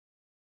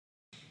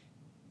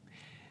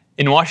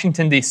In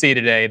Washington, D.C.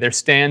 today, there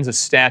stands a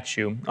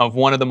statue of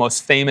one of the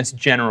most famous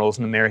generals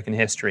in American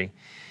history,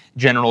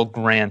 General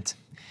Grant.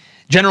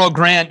 General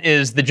Grant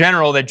is the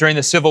general that during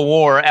the Civil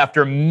War,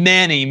 after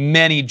many,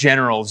 many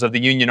generals of the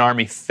Union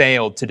Army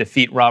failed to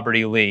defeat Robert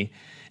E. Lee,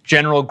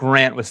 General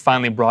Grant was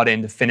finally brought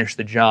in to finish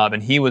the job,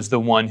 and he was the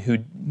one who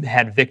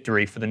had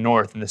victory for the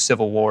North in the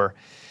Civil War.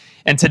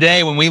 And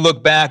today, when we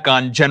look back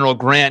on General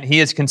Grant, he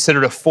is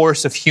considered a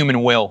force of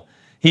human will.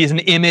 He is an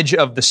image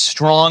of the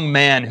strong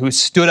man who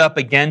stood up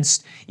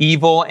against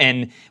evil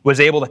and was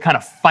able to kind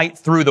of fight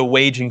through the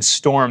waging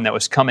storm that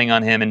was coming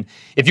on him. And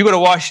if you go to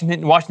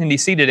Washington,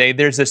 D.C. today,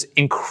 there's this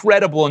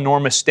incredible,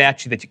 enormous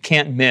statue that you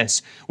can't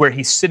miss where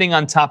he's sitting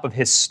on top of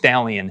his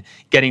stallion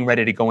getting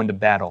ready to go into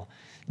battle.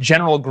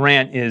 General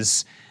Grant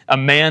is a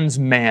man's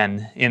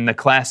man in the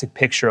classic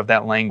picture of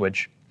that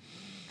language.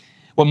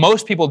 What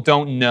most people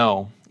don't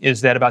know is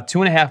that about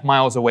 2.5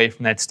 miles away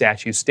from that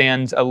statue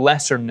stands a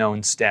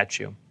lesser-known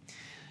statue.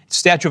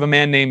 Statue of a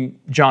man named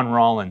John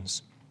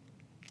Rawlins.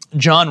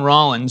 John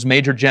Rawlins,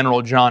 Major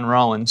General John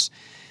Rawlins,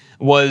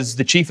 was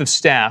the chief of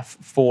staff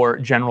for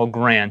General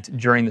Grant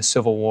during the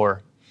Civil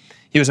War.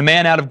 He was a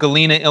man out of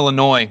Galena,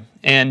 Illinois,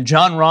 and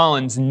John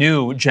Rawlins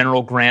knew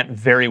General Grant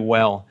very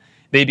well.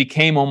 They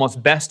became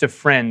almost best of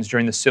friends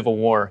during the Civil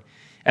War.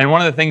 And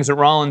one of the things that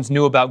Rawlins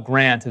knew about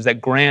Grant is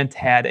that Grant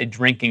had a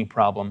drinking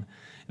problem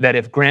that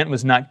if Grant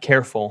was not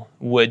careful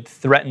would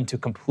threaten to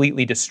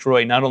completely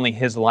destroy not only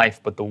his life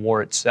but the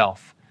war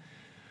itself.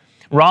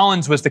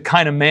 Rawlins was the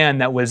kind of man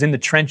that was in the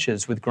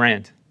trenches with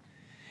Grant.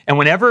 And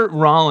whenever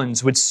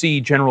Rawlins would see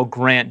General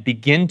Grant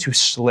begin to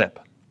slip,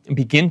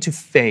 begin to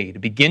fade,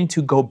 begin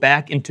to go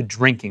back into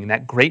drinking,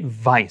 that great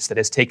vice that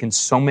has taken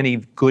so many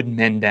good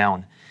men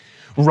down,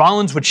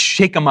 Rawlins would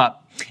shake him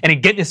up and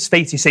he'd get in his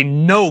face. He'd say,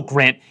 "No,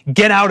 Grant,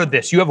 get out of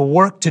this. You have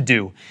work to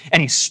do."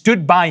 And he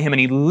stood by him and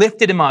he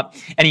lifted him up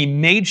and he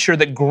made sure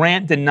that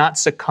Grant did not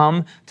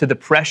succumb to the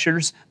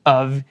pressures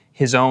of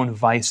his own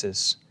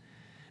vices.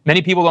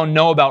 Many people don't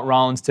know about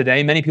Rawlins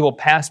today. Many people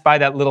pass by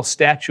that little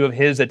statue of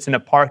his that's in a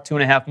park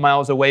 2.5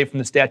 miles away from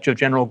the statue of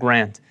General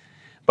Grant.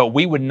 But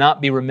we would not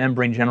be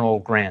remembering General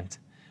Grant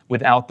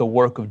without the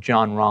work of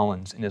John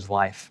Rawlins in his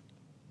life.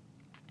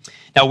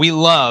 Now, we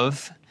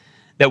love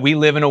that we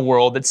live in a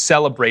world that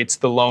celebrates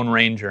the Lone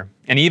Ranger.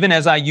 And even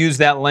as I used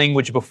that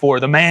language before,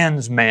 the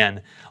man's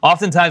man,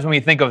 oftentimes when we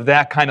think of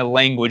that kind of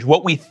language,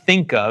 what we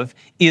think of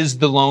is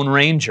the Lone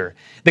Ranger.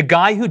 The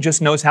guy who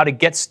just knows how to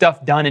get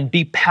stuff done and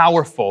be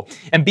powerful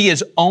and be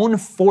his own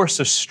force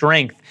of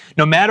strength.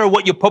 No matter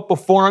what you put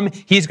before him,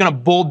 he's going to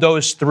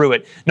bulldoze through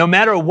it. No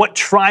matter what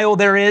trial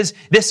there is,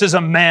 this is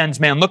a man's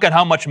man. Look at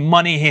how much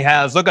money he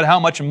has. Look at how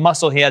much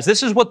muscle he has.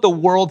 This is what the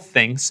world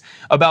thinks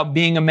about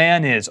being a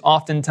man is,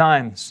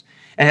 oftentimes.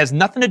 And has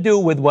nothing to do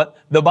with what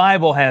the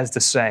Bible has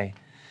to say.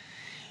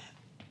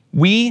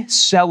 We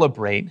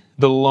celebrate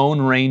the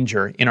Lone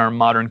Ranger in our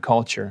modern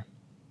culture.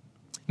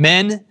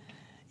 Men,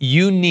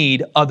 you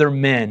need other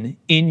men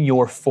in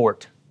your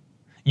fort.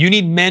 You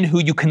need men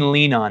who you can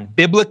lean on.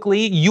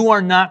 Biblically, you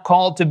are not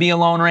called to be a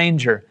Lone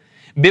Ranger.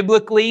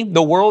 Biblically,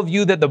 the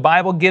worldview that the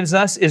Bible gives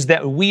us is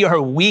that we are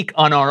weak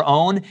on our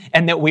own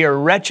and that we are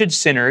wretched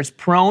sinners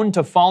prone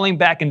to falling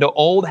back into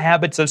old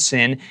habits of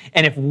sin.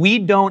 And if we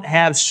don't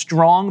have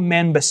strong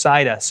men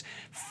beside us,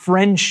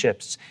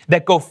 friendships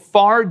that go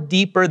far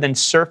deeper than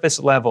surface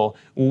level,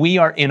 we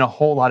are in a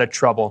whole lot of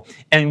trouble.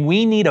 And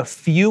we need a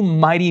few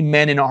mighty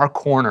men in our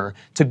corner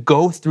to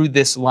go through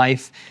this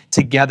life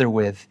together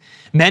with.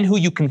 Men who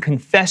you can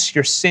confess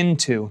your sin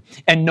to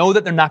and know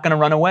that they're not going to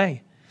run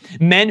away.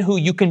 Men who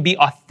you can be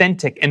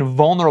authentic and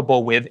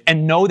vulnerable with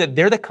and know that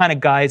they're the kind of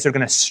guys that are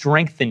going to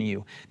strengthen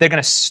you. They're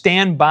going to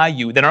stand by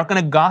you, that aren't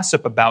going to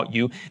gossip about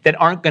you, that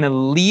aren't going to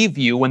leave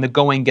you when the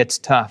going gets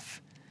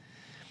tough.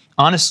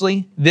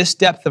 Honestly, this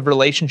depth of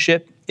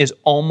relationship is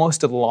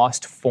almost a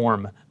lost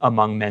form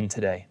among men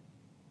today.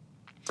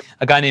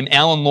 A guy named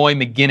Alan Loy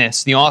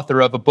McGinnis, the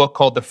author of a book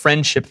called The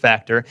Friendship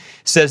Factor,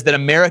 says that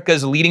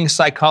America's leading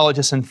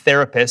psychologists and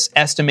therapists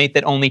estimate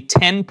that only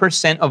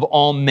 10% of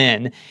all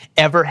men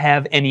ever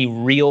have any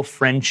real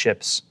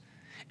friendships.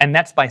 And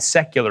that's by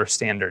secular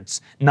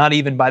standards, not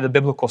even by the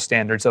biblical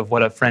standards of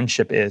what a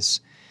friendship is.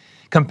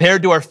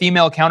 Compared to our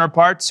female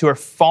counterparts who are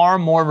far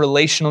more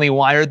relationally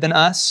wired than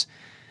us,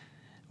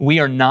 we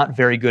are not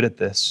very good at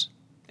this.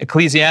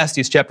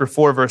 Ecclesiastes chapter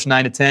 4, verse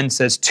 9 to 10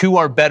 says, "Two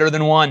are better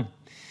than one,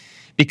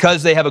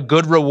 because they have a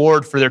good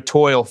reward for their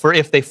toil. For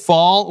if they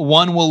fall,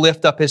 one will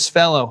lift up his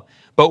fellow.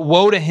 But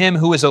woe to him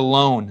who is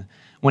alone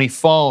when he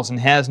falls and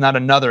has not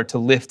another to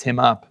lift him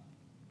up."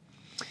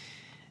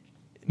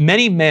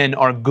 Many men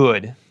are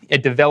good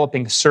at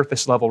developing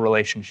surface-level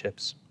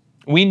relationships.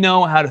 We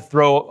know how to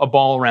throw a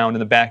ball around in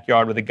the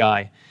backyard with a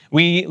guy.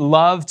 We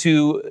love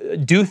to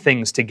do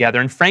things together.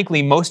 And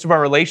frankly, most of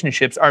our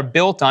relationships are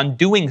built on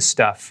doing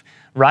stuff,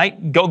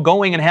 right?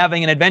 Going and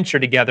having an adventure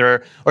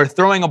together, or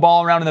throwing a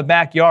ball around in the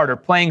backyard, or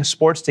playing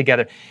sports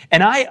together.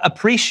 And I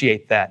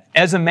appreciate that.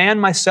 As a man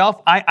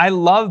myself, I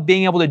love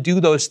being able to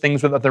do those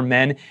things with other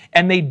men,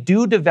 and they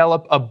do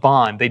develop a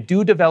bond. They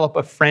do develop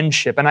a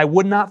friendship, and I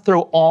would not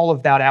throw all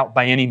of that out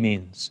by any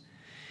means.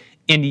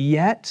 And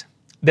yet,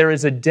 there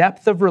is a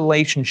depth of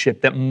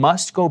relationship that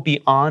must go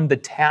beyond the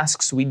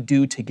tasks we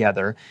do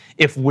together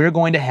if we're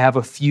going to have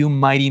a few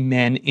mighty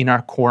men in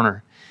our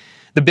corner.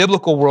 The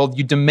biblical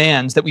worldview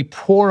demands that we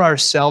pour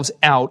ourselves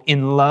out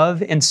in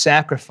love and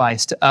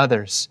sacrifice to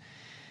others.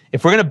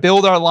 If we're going to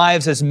build our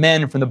lives as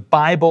men from the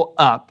Bible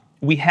up,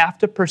 we have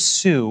to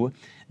pursue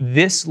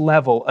this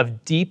level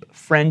of deep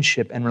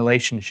friendship and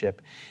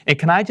relationship. And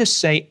can I just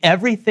say,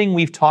 everything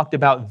we've talked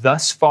about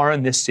thus far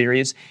in this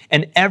series,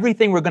 and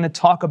everything we're going to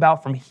talk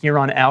about from here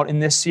on out in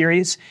this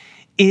series,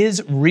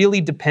 is really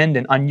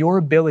dependent on your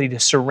ability to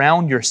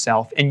surround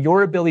yourself and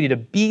your ability to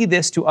be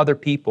this to other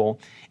people,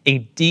 a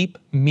deep,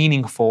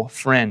 meaningful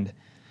friend.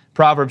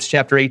 Proverbs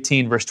chapter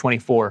 18, verse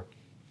 24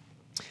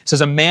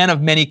 says, "A man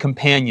of many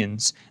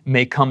companions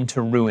may come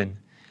to ruin,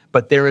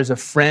 but there is a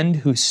friend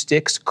who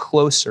sticks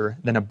closer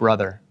than a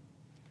brother."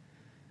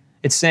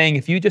 It's saying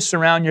if you just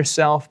surround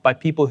yourself by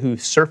people who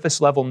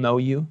surface level know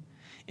you,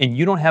 and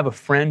you don't have a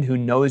friend who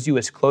knows you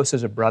as close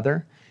as a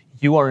brother,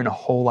 you are in a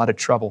whole lot of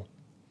trouble.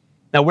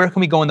 Now, where can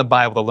we go in the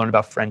Bible to learn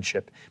about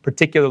friendship,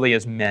 particularly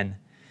as men?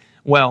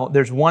 Well,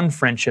 there's one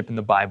friendship in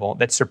the Bible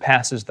that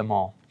surpasses them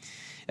all.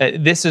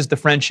 This is the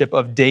friendship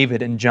of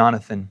David and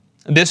Jonathan.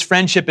 This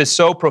friendship is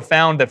so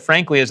profound that,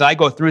 frankly, as I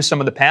go through some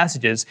of the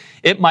passages,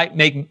 it might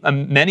make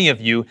many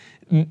of you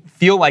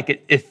feel like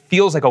it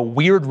feels like a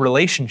weird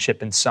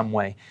relationship in some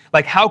way.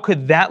 Like, how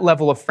could that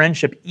level of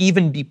friendship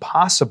even be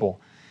possible?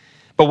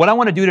 But what I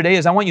want to do today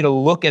is I want you to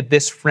look at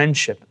this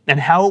friendship and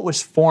how it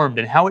was formed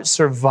and how it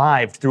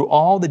survived through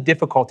all the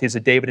difficulties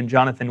that David and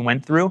Jonathan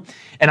went through.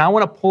 And I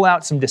want to pull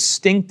out some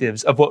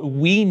distinctives of what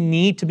we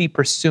need to be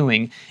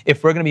pursuing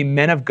if we're going to be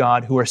men of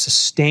God who are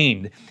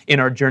sustained in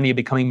our journey of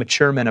becoming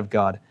mature men of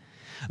God.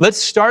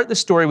 Let's start the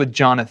story with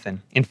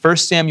Jonathan in 1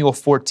 Samuel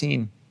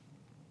 14.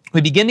 We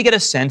begin to get a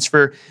sense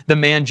for the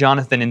man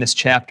Jonathan in this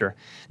chapter.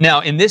 Now,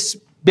 in this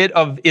bit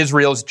of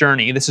Israel's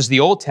journey, this is the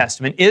Old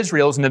Testament,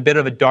 Israel's in a bit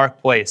of a dark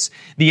place.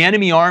 The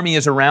enemy army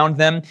is around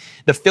them.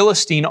 The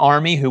Philistine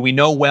army, who we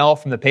know well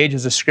from the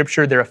pages of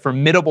Scripture, they're a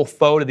formidable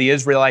foe to the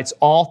Israelites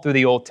all through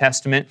the Old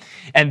Testament,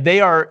 and they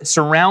are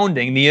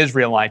surrounding the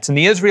Israelites, and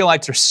the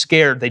Israelites are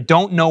scared. They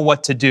don't know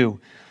what to do.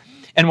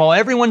 And while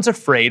everyone's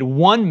afraid,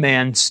 one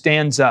man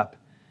stands up.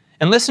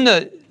 And listen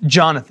to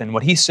Jonathan,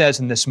 what he says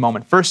in this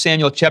moment. 1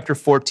 Samuel chapter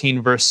 14,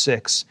 verse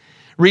 6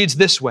 reads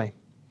this way.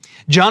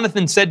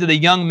 Jonathan said to the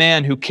young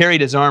man who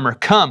carried his armor,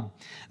 "Come,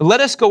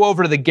 let us go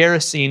over to the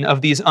garrison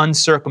of these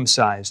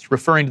uncircumcised,"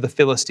 referring to the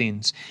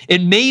Philistines.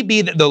 "It may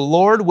be that the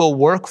Lord will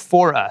work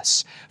for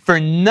us, for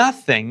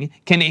nothing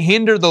can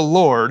hinder the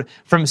Lord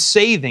from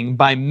saving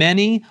by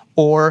many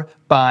or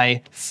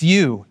by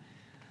few."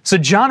 So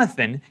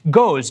Jonathan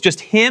goes, just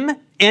him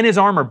and his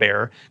armor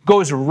bearer,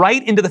 goes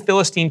right into the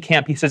Philistine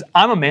camp. He says,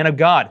 "I'm a man of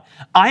God.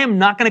 I am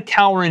not going to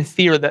cower in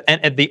fear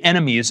at the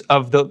enemies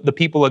of the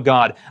people of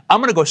God. I'm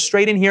going to go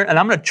straight in here, and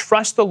I'm going to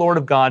trust the Lord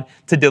of God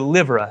to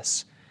deliver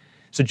us."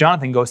 So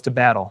Jonathan goes to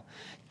battle.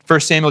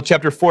 1 Samuel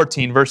chapter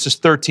 14, verses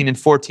 13 and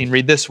 14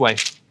 read this way.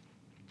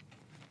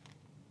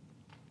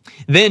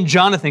 "Then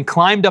Jonathan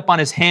climbed up on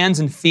his hands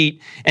and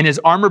feet, and his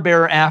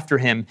armor-bearer after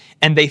him,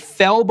 and they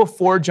fell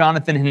before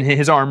Jonathan and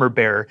his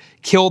armor-bearer,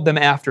 killed them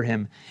after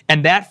him.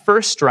 And that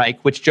first strike,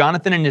 which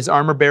Jonathan and his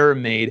armor-bearer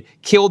made,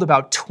 killed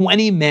about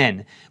 20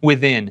 men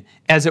within,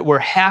 as it were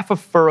half a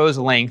furrow's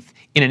length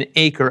in an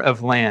acre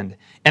of land.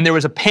 And there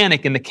was a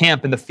panic in the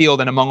camp in the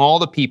field and among all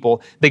the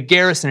people. The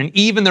garrison and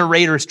even the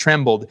raiders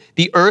trembled.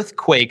 The earth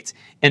quaked,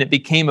 and it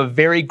became a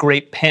very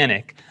great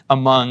panic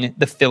among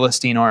the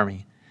Philistine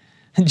army."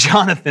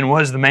 Jonathan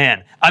was the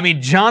man. I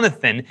mean,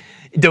 Jonathan,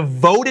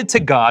 devoted to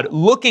God,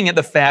 looking at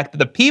the fact that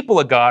the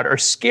people of God are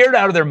scared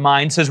out of their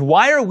minds, says,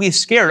 "Why are we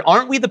scared?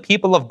 Aren't we the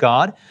people of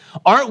God?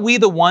 Aren't we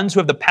the ones who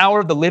have the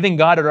power of the living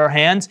God at our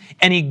hands?"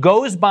 And he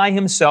goes by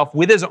himself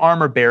with his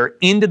armor bearer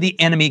into the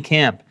enemy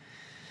camp.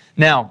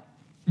 Now,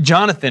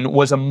 Jonathan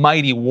was a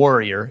mighty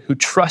warrior who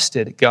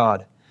trusted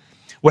God.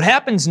 What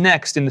happens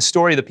next in the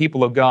story of the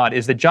people of God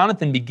is that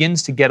Jonathan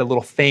begins to get a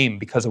little fame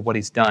because of what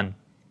he's done.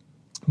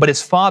 But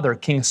his father,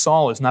 King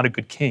Saul, is not a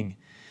good king.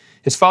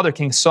 His father,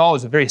 King Saul,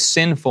 is a very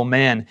sinful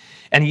man,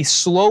 and he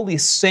slowly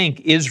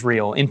sank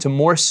Israel into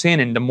more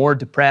sin and into more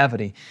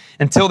depravity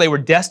until they were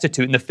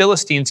destitute, and the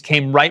Philistines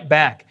came right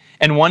back.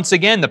 And once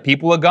again, the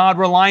people of God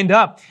were lined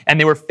up, and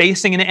they were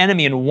facing an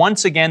enemy, and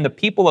once again, the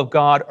people of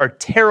God are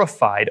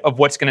terrified of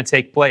what's going to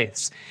take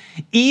place.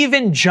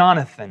 Even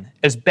Jonathan,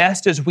 as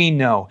best as we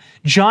know,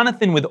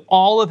 Jonathan, with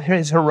all of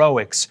his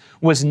heroics,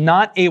 was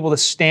not able to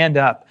stand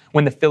up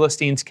when the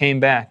Philistines came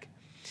back.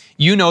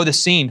 You know the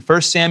scene.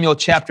 1 Samuel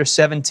chapter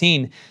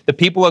 17. The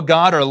people of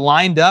God are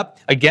lined up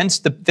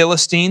against the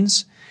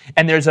Philistines,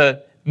 and there's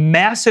a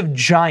massive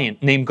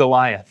giant named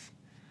Goliath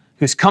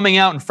who's coming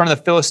out in front of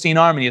the Philistine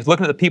army. He's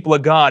looking at the people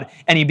of God,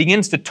 and he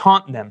begins to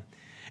taunt them.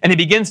 And he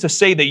begins to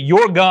say that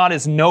your God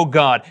is no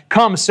God.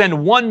 Come,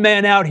 send one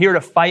man out here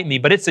to fight me.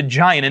 But it's a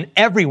giant, and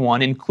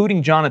everyone,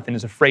 including Jonathan,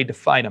 is afraid to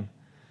fight him.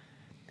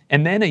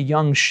 And then a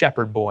young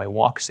shepherd boy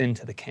walks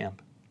into the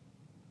camp.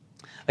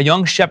 A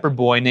young shepherd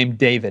boy named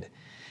David.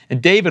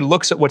 And David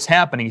looks at what's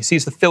happening. He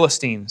sees the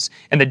Philistines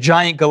and the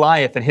giant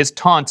Goliath and his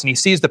taunts, and he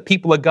sees the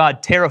people of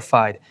God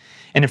terrified.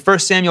 And in 1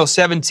 Samuel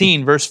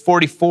 17, verse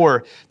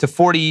 44 to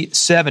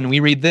 47, we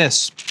read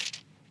this.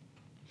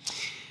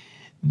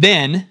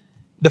 Then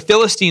the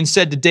Philistines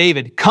said to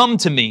David, come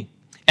to me,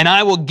 and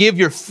I will give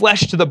your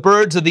flesh to the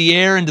birds of the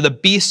air and to the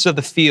beasts of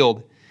the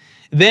field.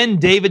 Then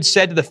David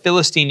said to the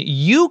Philistine,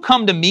 you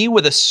come to me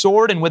with a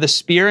sword and with a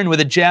spear and with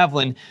a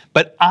javelin,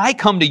 but I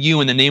come to you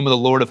in the name of the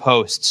Lord of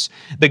hosts,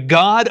 the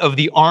God of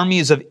the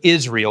armies of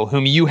Israel,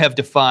 whom you have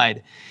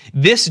defied.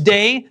 This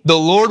day the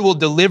Lord will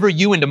deliver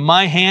you into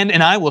my hand,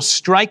 and I will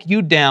strike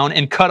you down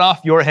and cut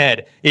off your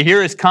head. You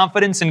hear his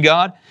confidence in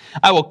God?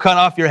 I will cut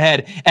off your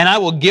head, and I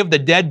will give the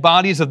dead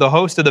bodies of the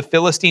host of the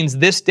Philistines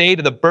this day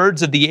to the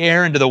birds of the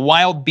air and to the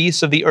wild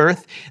beasts of the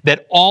earth,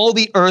 that all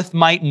the earth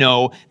might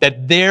know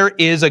that there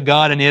is a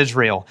God in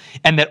Israel,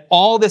 and that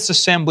all this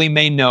assembly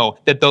may know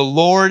that the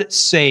Lord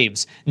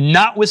saves,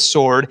 not with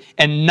sword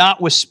and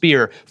not with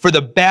spear, for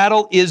the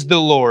battle is the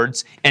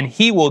Lord's, and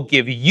he will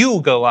give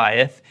you,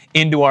 Goliath,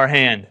 into our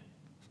hand.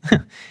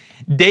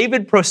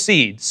 David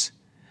proceeds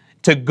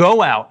to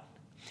go out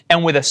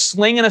and with a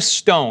sling and a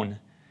stone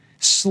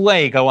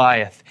slay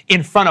Goliath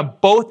in front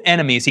of both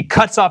enemies. He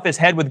cuts off his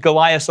head with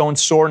Goliath's own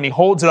sword, and he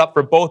holds it up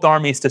for both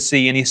armies to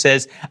see, and he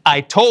says,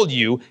 I told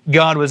you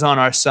God was on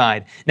our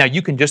side. Now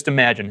you can just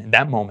imagine in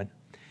that moment,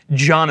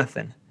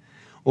 Jonathan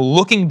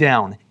looking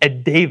down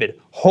at David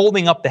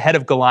holding up the head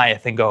of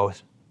Goliath and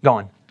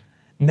going,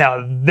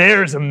 now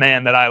there's a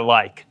man that I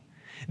like.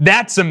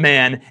 That's a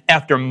man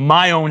after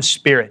my own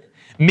spirit.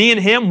 Me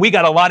and him, we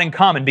got a lot in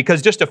common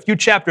because just a few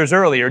chapters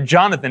earlier,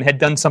 Jonathan had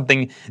done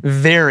something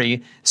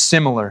very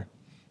similar.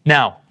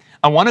 Now,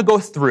 I want to go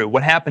through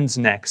what happens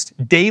next.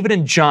 David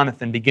and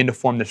Jonathan begin to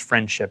form this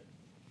friendship.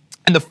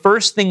 And the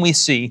first thing we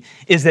see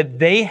is that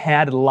they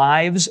had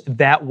lives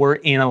that were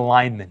in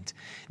alignment.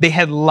 They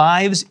had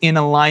lives in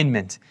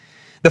alignment.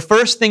 The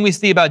first thing we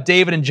see about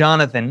David and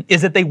Jonathan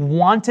is that they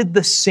wanted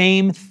the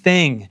same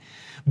thing.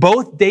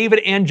 Both David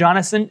and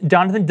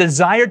Jonathan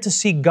desired to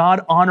see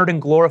God honored and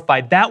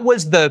glorified. That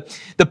was the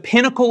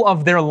pinnacle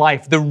of their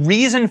life. The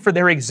reason for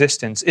their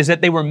existence is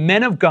that they were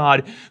men of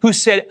God who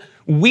said,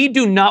 we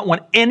do not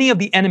want any of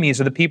the enemies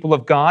of the people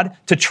of God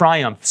to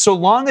triumph. So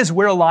long as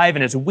we're alive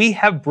and as we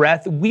have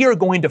breath, we are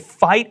going to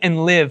fight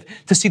and live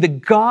to see the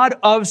God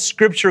of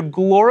Scripture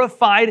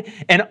glorified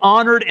and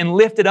honored and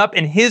lifted up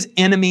and his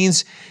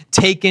enemies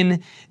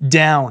taken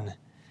down.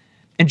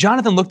 And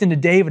Jonathan looked into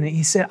David and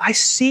he said, I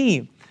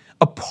see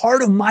a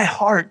part of my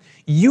heart,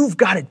 you've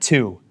got it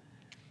too.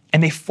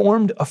 And they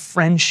formed a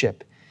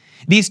friendship.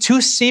 These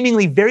two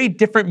seemingly very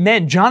different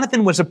men.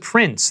 Jonathan was a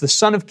prince, the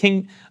son of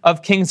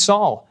King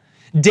Saul.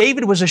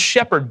 David was a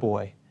shepherd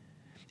boy.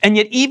 And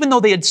yet, even though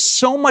they had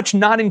so much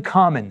not in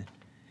common,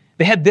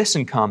 they had this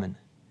in common.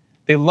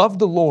 They loved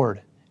the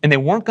Lord, and they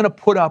weren't going to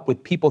put up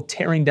with people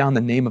tearing down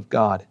the name of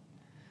God.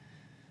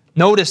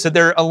 Notice that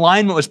their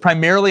alignment was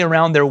primarily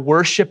around their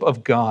worship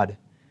of God.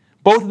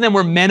 Both of them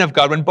were men of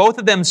God. When both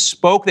of them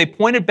spoke, they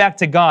pointed back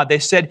to God. They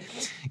said,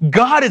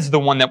 God is the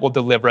one that will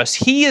deliver us.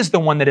 He is the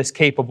one that is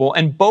capable.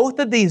 And both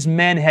of these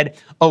men had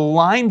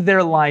aligned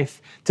their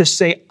life to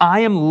say,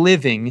 I am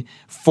living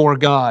for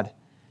God.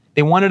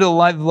 They wanted to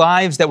live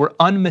lives that were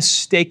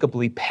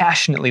unmistakably,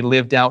 passionately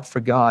lived out for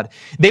God.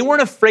 They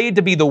weren't afraid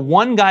to be the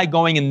one guy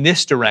going in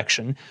this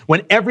direction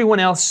when everyone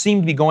else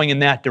seemed to be going in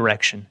that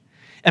direction.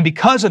 And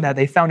because of that,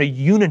 they found a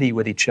unity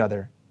with each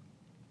other.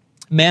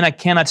 Man, I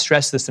cannot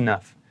stress this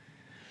enough.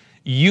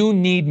 You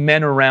need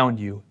men around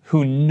you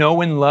who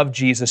know and love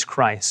Jesus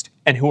Christ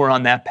and who are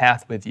on that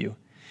path with you.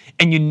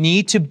 And you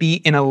need to be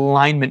in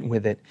alignment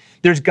with it.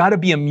 There's got to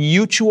be a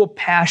mutual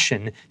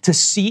passion to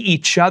see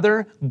each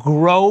other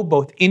grow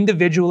both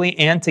individually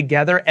and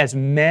together as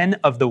men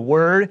of the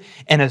Word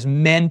and as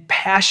men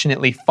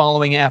passionately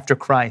following after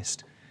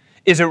Christ.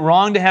 Is it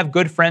wrong to have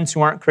good friends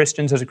who aren't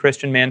Christians as a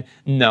Christian man?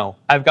 No.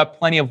 I've got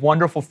plenty of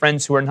wonderful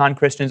friends who are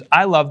non-Christians.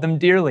 I love them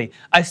dearly.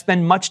 I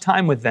spend much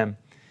time with them.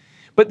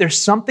 But there's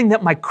something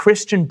that my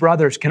Christian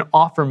brothers can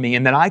offer me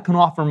and that I can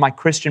offer my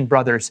Christian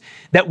brothers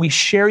that we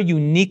share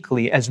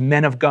uniquely as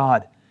men of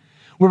God,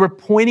 where we're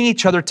pointing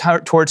each other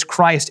towards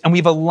Christ and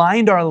we've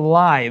aligned our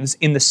lives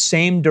in the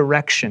same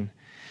direction.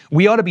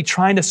 We ought to be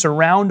trying to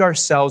surround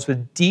ourselves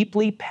with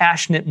deeply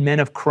passionate men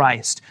of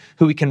Christ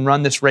who we can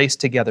run this race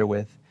together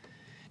with.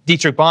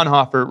 Dietrich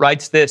Bonhoeffer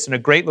writes this in a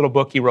great little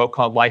book he wrote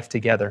called Life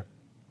Together.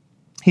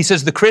 He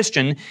says, the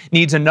Christian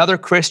needs another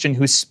Christian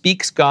who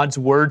speaks God's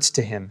words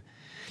to him.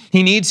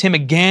 He needs him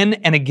again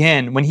and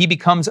again when he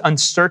becomes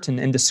uncertain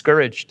and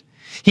discouraged.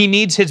 He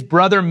needs his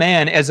brother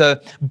man as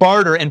a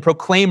barter and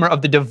proclaimer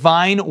of the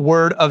divine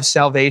word of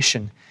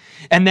salvation.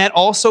 And that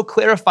also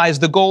clarifies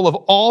the goal of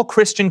all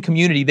Christian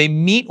community. They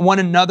meet one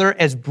another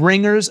as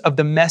bringers of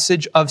the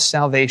message of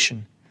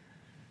salvation.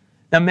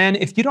 Now, men,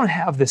 if you don't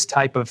have this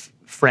type of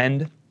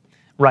friend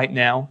right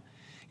now,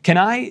 can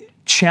I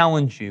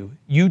challenge you?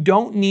 You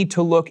don't need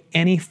to look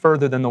any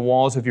further than the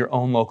walls of your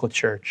own local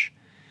church.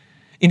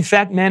 In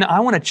fact, men, I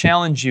want to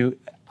challenge you.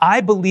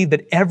 I believe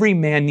that every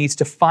man needs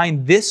to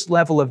find this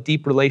level of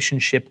deep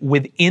relationship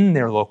within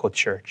their local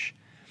church.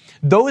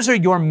 Those are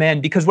your men,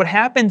 because what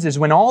happens is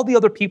when all the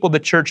other people of the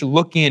church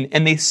look in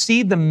and they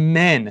see the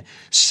men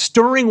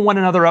stirring one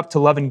another up to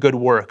love and good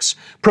works,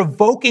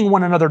 provoking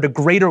one another to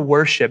greater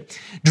worship,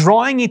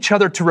 drawing each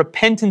other to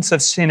repentance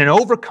of sin and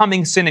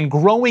overcoming sin and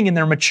growing in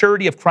their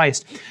maturity of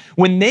Christ,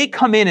 when they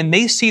come in and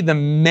they see the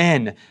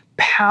men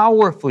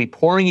powerfully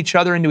pouring each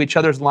other into each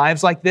other's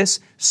lives like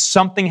this,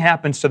 something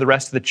happens to the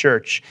rest of the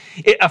church.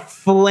 A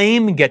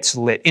flame gets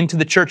lit into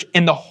the church,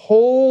 and the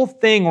whole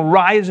thing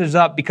rises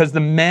up because the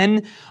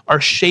men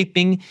are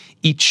shaping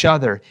each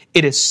other.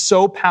 It is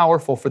so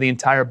powerful for the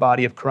entire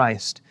body of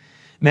Christ.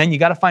 Men, you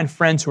got to find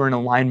friends who are in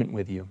alignment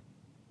with you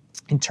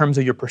in terms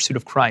of your pursuit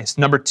of Christ.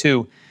 Number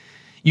two,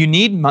 you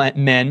need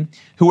men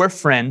who are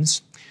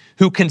friends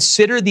who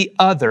consider the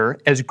other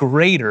as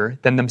greater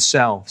than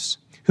themselves.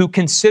 Who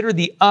consider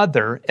the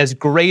other as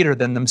greater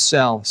than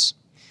themselves.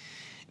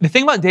 The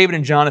thing about David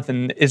and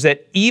Jonathan is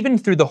that even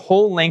through the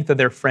whole length of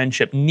their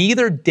friendship,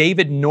 neither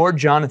David nor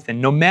Jonathan,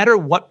 no matter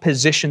what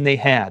position they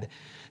had,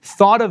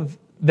 thought of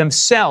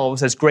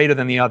themselves as greater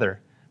than the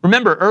other.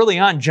 Remember, early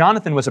on,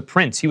 Jonathan was a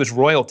prince. He was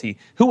royalty.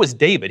 Who was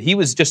David? He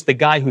was just the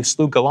guy who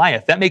slew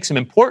Goliath. That makes him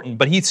important,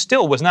 but he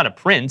still was not a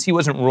prince. He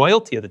wasn't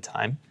royalty at the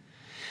time.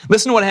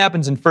 Listen to what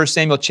happens in 1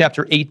 Samuel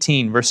chapter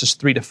 18, verses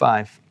 3 to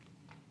 5.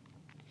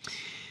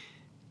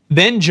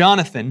 Then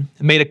Jonathan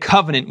made a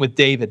covenant with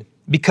David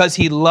because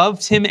he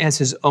loved him as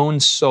his own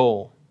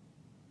soul.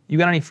 You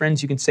got any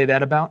friends you can say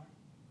that about?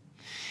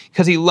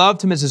 Because he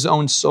loved him as his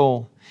own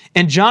soul.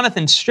 And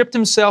Jonathan stripped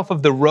himself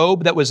of the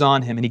robe that was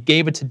on him, and he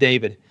gave it to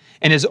David,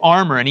 and his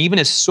armor, and even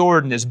his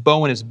sword, and his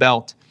bow, and his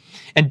belt.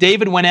 And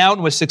David went out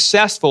and was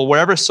successful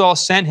wherever Saul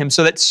sent him,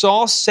 so that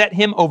Saul set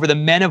him over the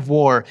men of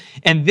war.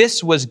 And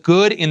this was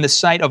good in the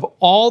sight of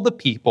all the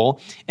people,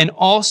 and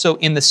also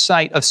in the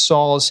sight of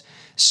Saul's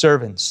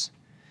servants.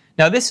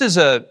 Now, this is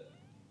a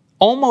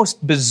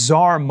almost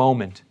bizarre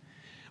moment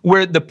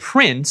where the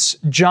prince,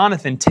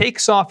 Jonathan,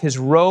 takes off his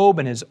robe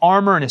and his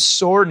armor and his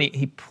sword, and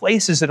he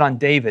places it on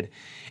David.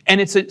 And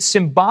it's a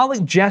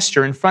symbolic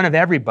gesture in front of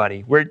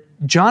everybody where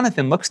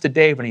Jonathan looks to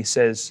David and he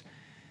says,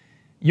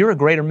 "You're a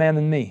greater man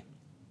than me."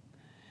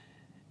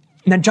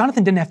 Now,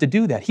 Jonathan didn't have to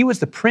do that. He was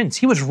the prince.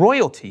 He was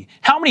royalty.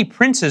 How many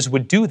princes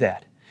would do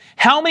that?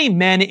 How many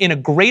men in a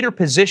greater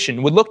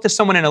position would look to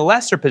someone in a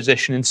lesser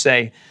position and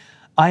say,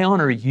 "I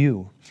honor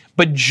you"?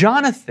 But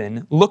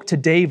Jonathan looked to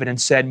David and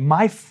said,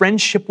 "My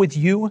friendship with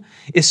you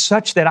is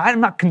such that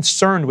I'm not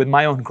concerned with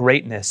my own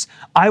greatness.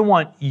 I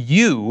want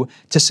you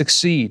to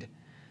succeed."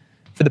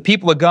 For the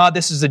people of God,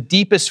 this is the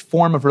deepest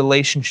form of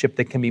relationship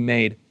that can be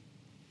made.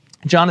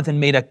 Jonathan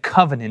made a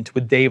covenant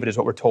with David, is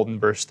what we're told in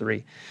verse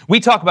 3. We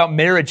talk about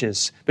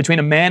marriages between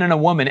a man and a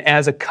woman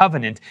as a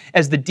covenant,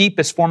 as the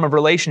deepest form of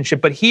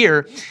relationship. But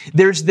here,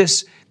 there's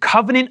this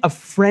covenant of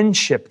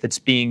friendship that's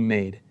being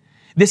made.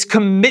 This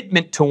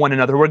commitment to one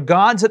another, where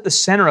God's at the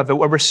center of it,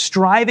 where we're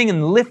striving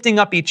and lifting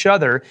up each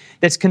other,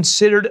 that's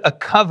considered a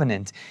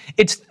covenant.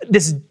 It's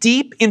this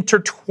deep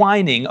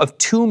intertwining of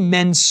two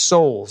men's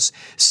souls,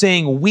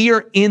 saying we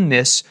are in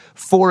this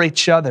for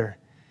each other.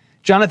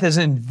 Jonathan is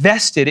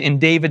invested in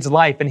David's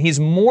life, and he's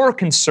more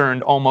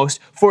concerned almost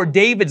for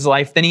David's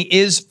life than he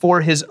is for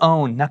his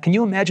own. Now, can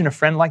you imagine a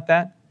friend like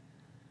that?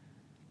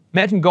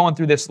 Imagine going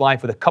through this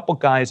life with a couple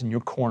guys in your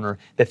corner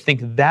that think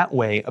that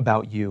way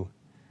about you.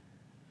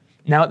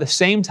 Now, at the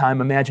same time,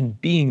 imagine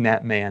being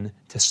that man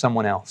to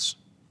someone else.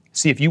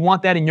 See, if you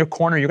want that in your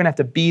corner, you're going to have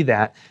to be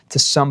that to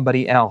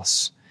somebody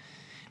else.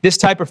 This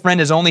type of friend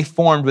is only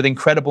formed with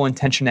incredible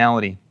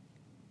intentionality.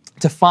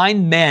 To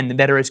find men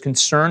that are as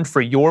concerned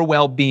for your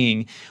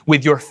well-being,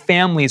 with your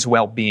family's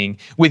well-being,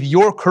 with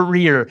your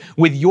career,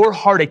 with your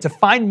heartache, to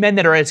find men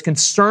that are as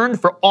concerned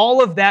for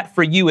all of that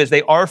for you as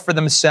they are for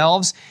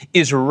themselves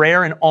is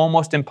rare and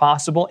almost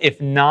impossible,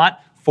 if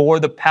not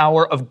for the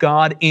power of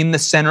God in the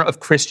center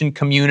of Christian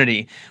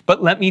community.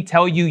 But let me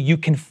tell you, you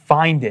can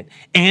find it,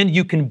 and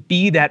you can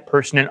be that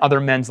person in other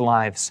men's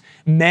lives.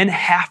 Men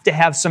have to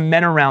have some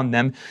men around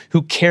them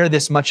who care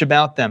this much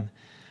about them.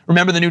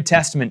 Remember the New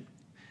Testament.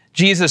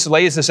 Jesus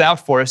lays this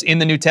out for us in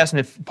the New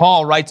Testament.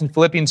 Paul writes in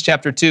Philippians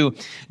chapter 2,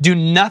 "Do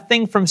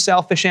nothing from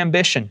selfish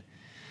ambition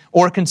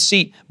or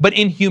conceit, but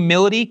in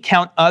humility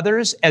count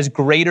others as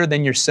greater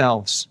than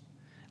yourselves.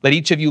 Let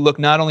each of you look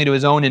not only to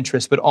his own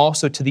interests, but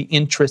also to the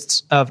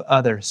interests of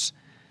others."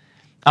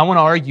 I want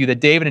to argue that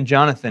David and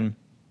Jonathan,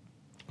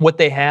 what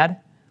they had,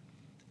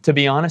 to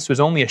be honest, was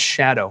only a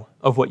shadow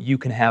of what you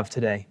can have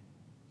today.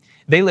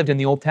 They lived in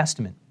the Old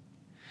Testament.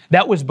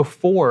 That was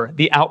before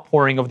the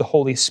outpouring of the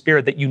Holy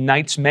Spirit that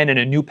unites men in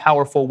a new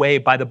powerful way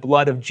by the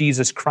blood of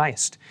Jesus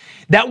Christ.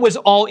 That was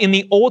all in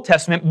the Old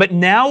Testament, but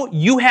now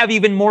you have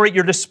even more at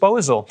your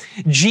disposal.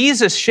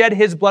 Jesus shed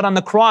his blood on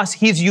the cross.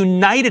 He's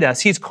united us.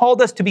 He's called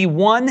us to be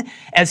one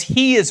as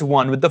he is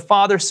one with the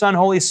Father, Son,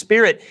 Holy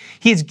Spirit.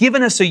 He's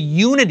given us a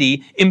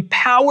unity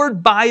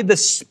empowered by the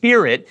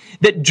Spirit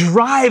that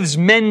drives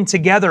men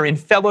together in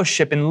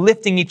fellowship and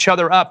lifting each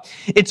other up.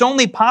 It's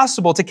only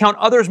possible to count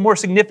others more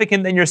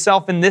significant than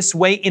yourself in this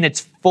way in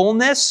its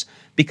fullness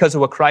because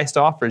of what Christ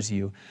offers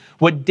you.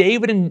 What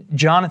David and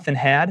Jonathan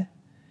had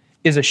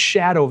is a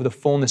shadow of the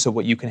fullness of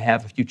what you can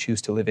have if you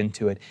choose to live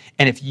into it.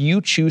 And if you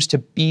choose to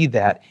be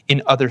that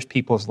in other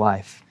people's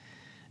life.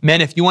 Men,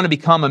 if you want to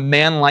become a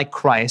man like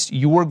Christ,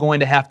 you are going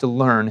to have to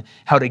learn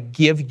how to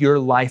give your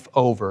life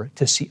over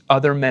to see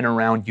other men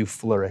around you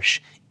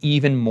flourish,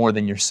 even more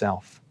than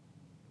yourself.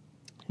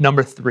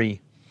 Number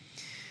 3,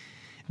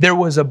 there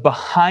was a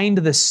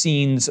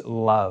behind-the-scenes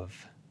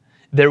love.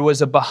 There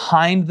was a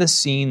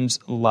behind-the-scenes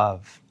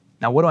love.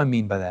 Now, what do I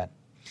mean by that?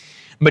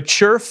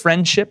 Mature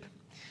friendship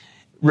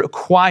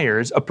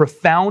requires a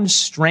profound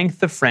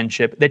strength of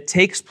friendship that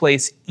takes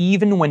place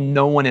even when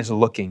no one is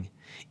looking,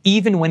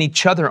 even when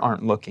each other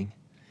aren't looking.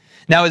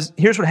 Now,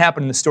 here's what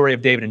happened in the story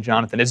of David and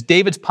Jonathan. As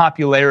David's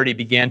popularity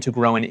began to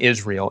grow in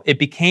Israel, it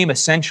became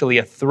essentially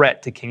a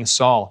threat to King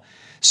Saul.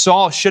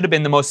 Saul should have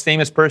been the most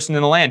famous person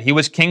in the land. He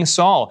was King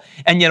Saul.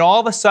 And yet all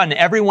of a sudden,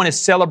 everyone is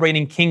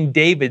celebrating King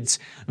David's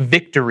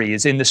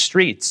victories in the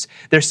streets.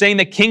 They're saying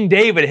that King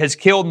David has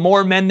killed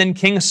more men than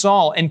King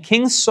Saul. And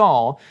King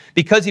Saul,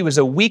 because he was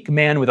a weak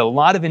man with a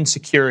lot of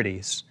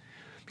insecurities,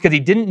 because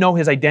he didn't know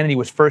his identity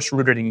was first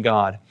rooted in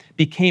God,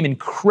 became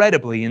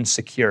incredibly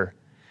insecure.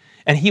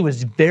 And he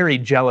was very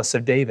jealous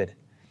of David.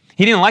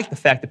 He didn't like the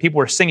fact that people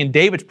were singing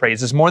David's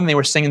praises more than they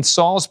were singing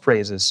Saul's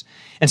praises.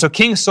 And so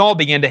King Saul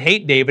began to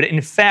hate David, and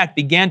in fact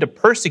began to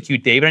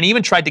persecute David, and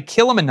even tried to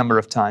kill him a number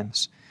of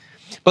times.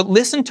 But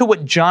listen to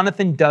what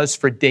Jonathan does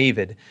for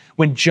David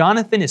when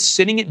Jonathan is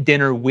sitting at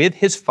dinner with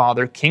his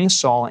father, King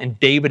Saul, and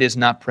David is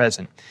not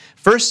present.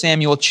 1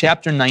 Samuel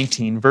chapter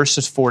 19,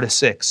 verses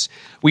 4-6.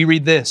 We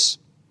read this.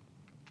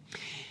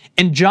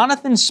 And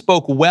Jonathan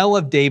spoke well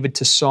of David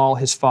to Saul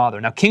his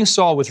father. Now, King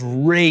Saul was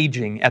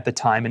raging at the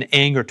time in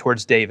anger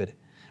towards David.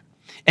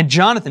 And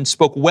Jonathan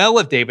spoke well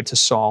of David to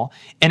Saul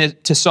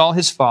and to Saul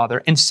his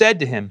father, and said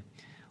to him,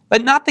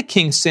 let not the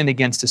king sin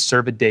against his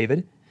servant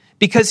David,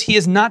 because he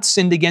has not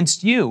sinned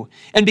against you,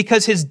 and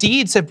because his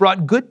deeds have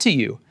brought good to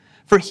you.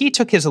 For he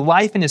took his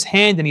life in his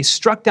hand, and he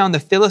struck down the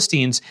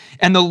Philistines,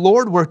 and the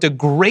Lord worked a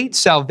great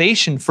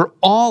salvation for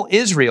all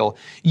Israel.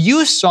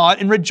 You saw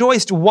it and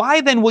rejoiced. Why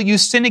then will you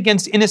sin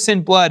against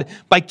innocent blood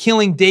by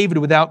killing David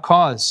without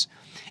cause?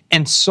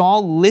 And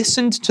Saul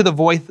listened to the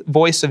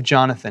voice of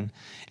Jonathan.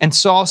 And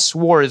Saul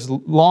swore, as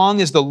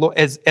long as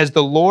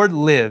the Lord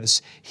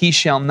lives, he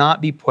shall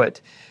not be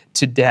put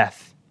to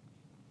death.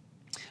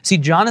 See,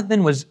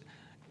 Jonathan was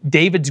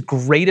David's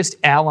greatest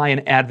ally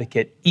and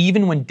advocate,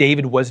 even when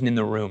David wasn't in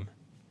the room.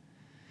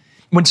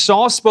 When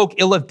Saul spoke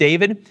ill of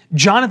David,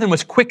 Jonathan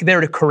was quick there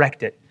to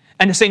correct it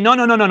and to say, no,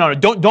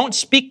 don't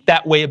speak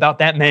that way about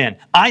that man.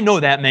 I know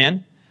that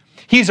man.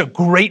 He's a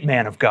great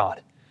man of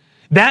God.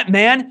 That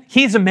man,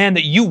 he's a man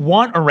that you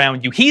want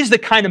around you. He's the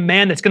kind of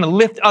man that's going to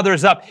lift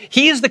others up.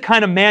 He's the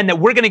kind of man that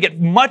we're going to get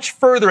much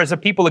further as a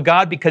people of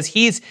God because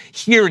he's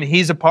here and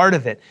he's a part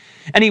of it.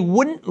 And he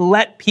wouldn't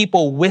let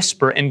people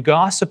whisper and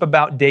gossip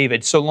about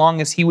David so long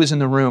as he was in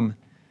the room.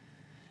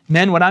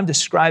 Men, what I'm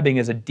describing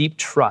is a deep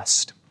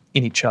trust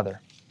in each other.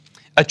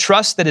 A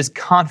trust that is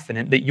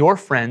confident that your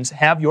friends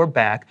have your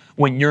back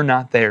when you're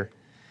not there.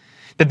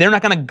 That they're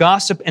not going to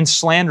gossip and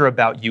slander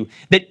about you.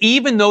 That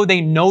even though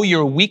they know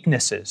your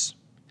weaknesses,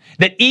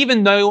 that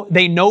even though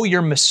they know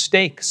your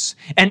mistakes,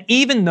 and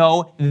even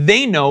though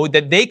they know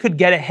that they could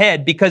get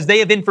ahead because they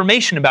have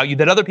information about you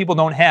that other people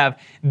don't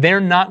have, they're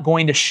not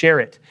going to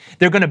share it.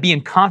 They're going to be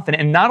confident,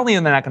 and not only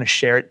are they not going to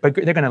share it, but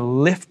they're going to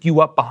lift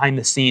you up behind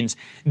the scenes.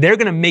 They're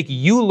going to make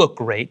you look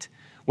great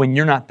when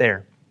you're not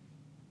there.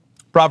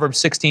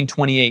 Proverbs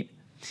 16:28,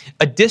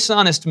 a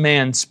dishonest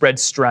man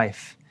spreads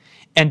strife,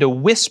 and a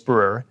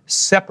whisperer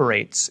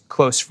separates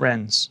close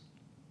friends.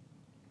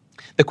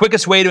 The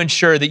quickest way to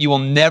ensure that you will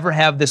never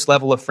have this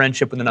level of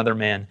friendship with another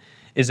man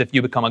is if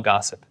you become a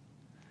gossip.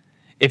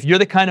 If you're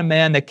the kind of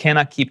man that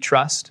cannot keep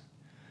trust,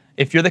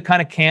 if you're the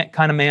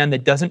kind of man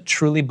that doesn't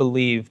truly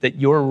believe that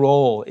your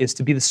role is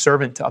to be the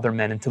servant to other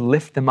men and to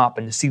lift them up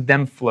and to see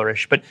them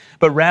flourish, but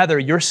rather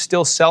you're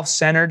still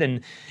self-centered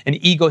and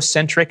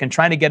egocentric and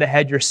trying to get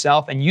ahead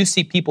yourself, and you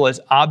see people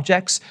as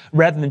objects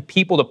rather than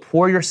people to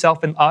pour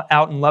yourself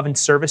out in love and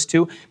service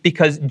to,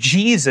 because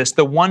Jesus,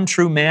 the one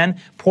true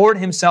man, poured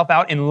himself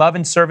out in love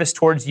and service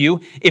towards you.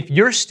 If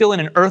you're still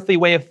in an earthly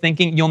way of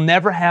thinking, you'll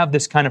never have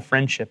this kind of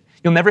friendship.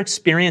 You'll never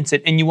experience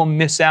it, and you will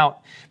miss out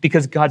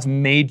because God's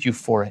made you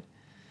for it.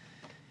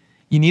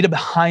 You need a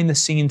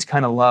behind-the-scenes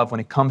kind of love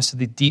when it comes to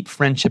the deep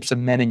friendships of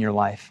men in your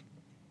life.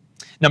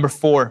 Number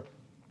 4,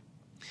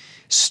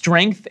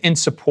 strength and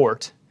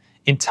support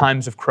in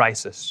times of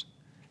crisis.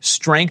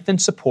 strength and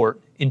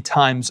support in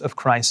times of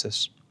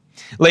crisis.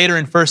 Later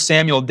in 1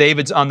 Samuel,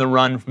 David's on the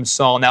run from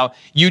Saul. Now,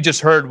 you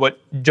just heard what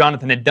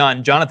Jonathan had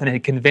done. Jonathan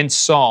had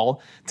convinced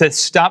Saul to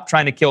stop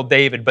trying to kill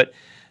David, but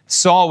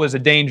Saul was a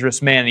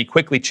dangerous man, and he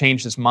quickly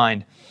changed his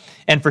mind.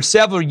 And for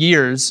several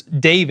years,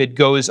 David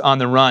goes on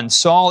the run.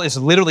 Saul is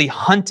literally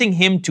hunting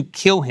him to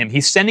kill him.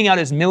 He's sending out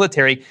his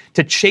military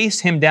to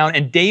chase him down,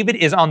 and David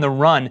is on the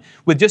run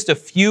with just a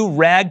few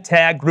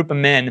ragtag group of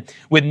men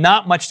with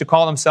not much to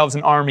call themselves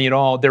an army at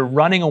all. They're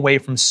running away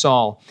from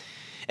Saul.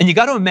 And you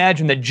got to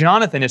imagine that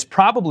Jonathan is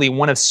probably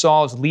one of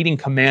Saul's leading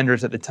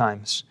commanders at the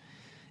times.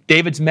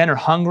 David's men are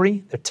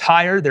hungry, they're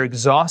tired, they're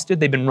exhausted.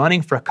 They've been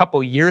running for a couple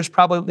of years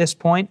probably at this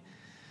point.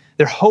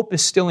 Their hope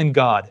is still in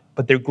God,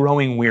 but they're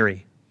growing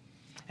weary.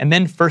 And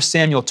then 1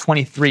 Samuel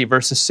 23,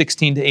 verses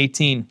 16 to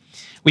 18,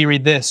 we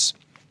read this.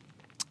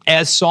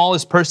 As Saul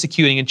is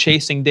persecuting and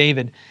chasing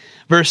David,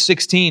 verse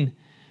 16,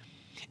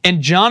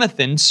 and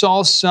Jonathan,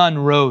 Saul's son,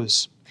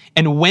 rose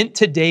and went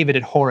to David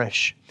at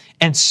Horesh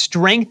and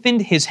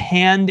strengthened his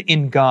hand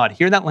in God.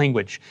 Hear that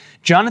language.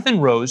 Jonathan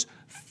rose,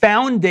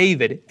 found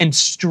David, and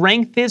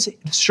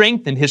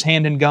strengthened his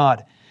hand in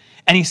God.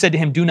 And he said to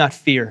him, do not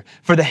fear,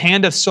 for the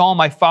hand of Saul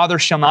my father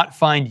shall not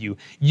find you.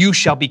 You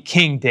shall be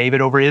king,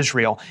 David, over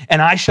Israel,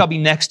 and I shall be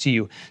next to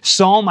you.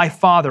 Saul my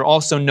father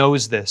also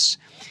knows this.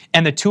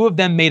 And the two of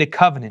them made a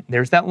covenant.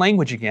 There's that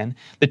language again.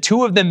 The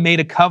two of them made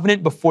a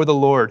covenant before the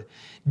Lord.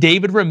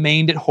 David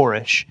remained at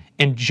Horesh,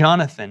 and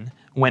Jonathan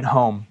went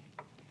home.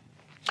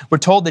 We're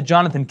told that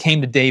Jonathan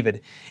came to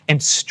David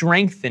and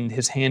strengthened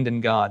his hand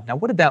in God. Now,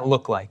 what did that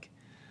look like?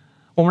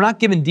 Well, we're not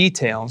given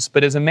details,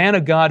 but as a man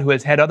of God who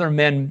has had other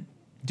men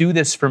do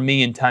this for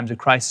me in times of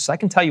crisis, I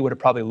can tell you what it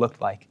probably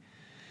looked like.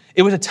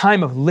 It was a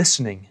time of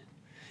listening.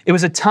 It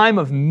was a time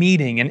of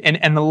meeting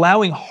and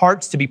allowing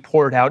hearts to be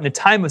poured out, and a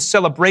time of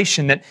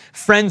celebration that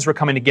friends were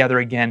coming together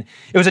again.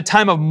 It was a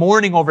time of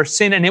mourning over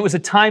sin, and it was a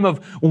time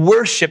of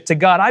worship to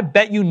God. I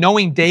bet you,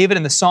 knowing David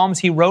and the Psalms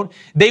he wrote,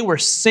 they were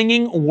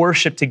singing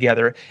worship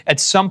together at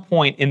some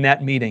point in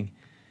that meeting.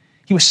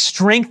 He was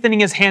strengthening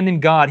his hand in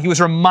God. He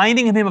was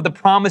reminding him of the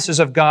promises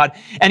of God.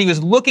 And he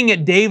was looking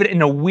at David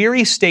in a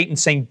weary state and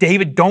saying,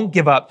 David, don't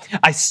give up.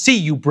 I see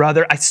you,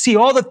 brother. I see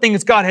all the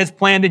things God has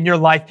planned in your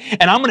life,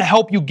 and I'm going to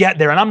help you get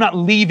there, and I'm not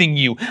leaving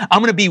you. I'm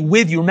going to be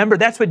with you. Remember,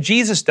 that's what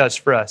Jesus does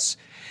for us.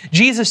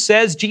 Jesus,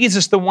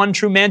 the one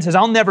true man, says,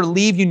 I'll never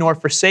leave you nor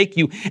forsake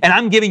you, and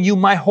I'm giving you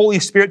my Holy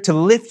Spirit to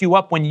lift you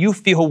up when you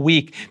feel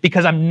weak,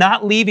 because I'm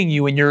not leaving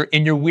you in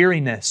your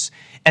weariness.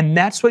 And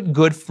that's what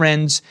good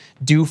friends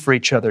do for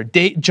each other.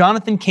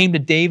 Jonathan came to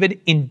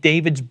David in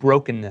David's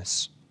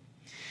brokenness.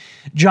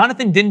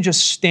 Jonathan didn't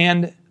just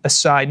stand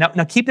aside.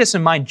 Now keep this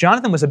in mind.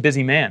 Jonathan was a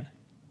busy man.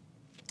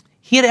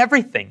 He had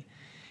everything.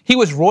 He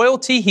was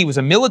royalty. He was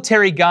a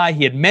military guy.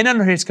 He had men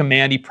under his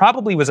command. He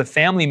probably was a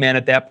family man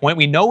at that point.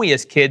 We know he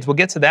has kids. We'll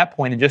get to that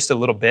point in just a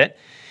little bit.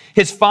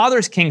 His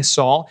father's King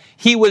Saul.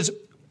 He was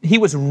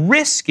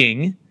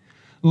risking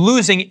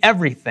losing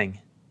everything.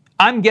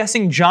 I'm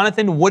guessing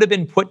Jonathan would have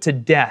been put to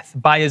death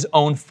by his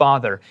own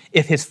father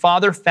if his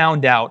father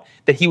found out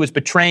that he was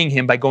betraying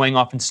him by going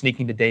off and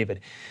sneaking to David.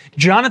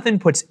 Jonathan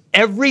puts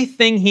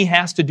everything he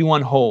has to do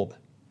on hold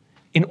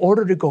in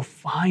order to go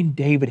find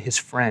David, his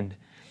friend,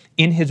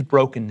 in his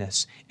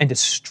brokenness, and to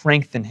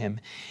strengthen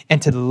him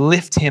and to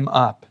lift him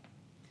up.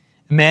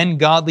 Men,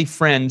 godly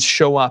friends,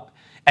 show up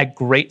at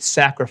great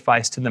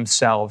sacrifice to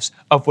themselves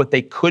of what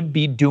they could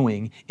be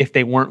doing if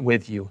they weren't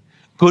with you.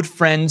 Good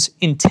friends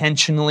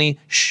intentionally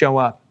show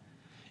up.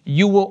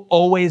 You will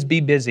always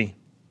be busy.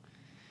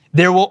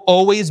 There will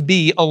always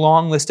be a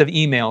long list of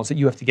emails that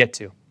you have to get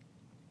to.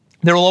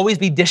 There will always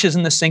be dishes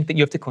in the sink that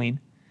you have to clean.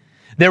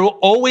 There will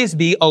always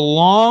be a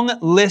long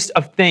list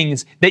of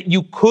things that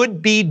you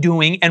could be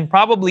doing and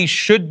probably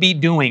should be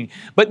doing.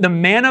 But the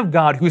man of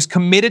God who's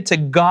committed to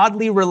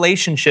godly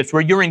relationships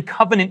where you're in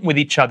covenant with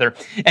each other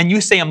and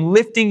you say, I'm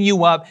lifting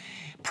you up,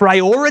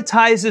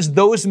 prioritizes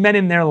those men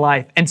in their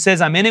life and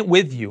says, I'm in it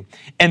with you.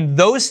 And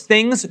those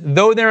things,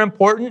 though they're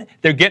important,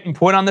 they're getting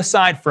put on the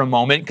side for a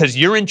moment because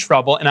you're in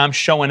trouble and I'm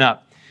showing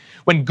up.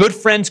 When good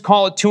friends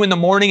call at 2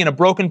 a.m. in a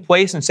broken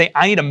place and say,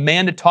 I need a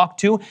man to talk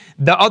to,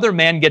 the other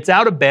man gets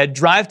out of bed,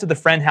 drives to the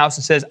friend house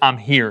and says, I'm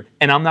here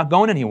and I'm not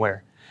going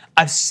anywhere.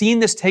 I've seen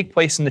this take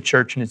place in the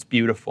church and it's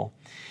beautiful.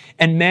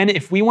 And men,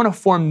 if we want to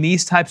form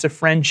these types of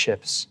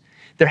friendships,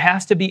 there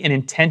has to be an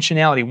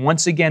intentionality.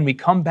 Once again, we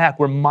come back.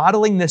 We're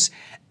modeling this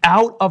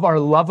out of our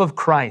love of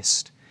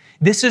Christ.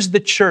 This is the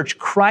church.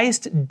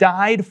 Christ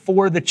died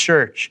for the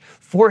church,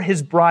 for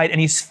his bride, and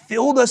he's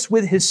filled us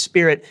with his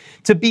Spirit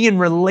to be in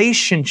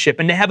relationship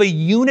and to have a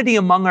unity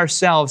among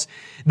ourselves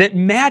that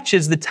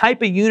matches the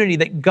type of unity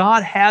that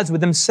God has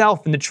with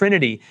himself in the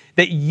Trinity,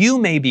 that you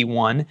may be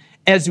one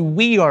as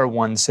we are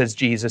one, says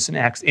Jesus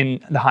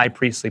in the high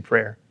priestly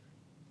prayer.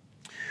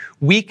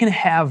 We can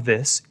have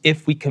this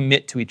if we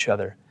commit to each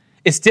other.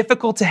 It's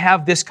difficult to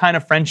have this kind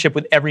of friendship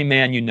with every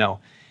man you know.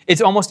 It's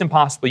almost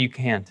impossible. You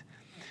can't.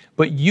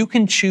 But you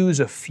can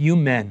choose a few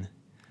men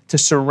to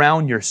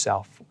surround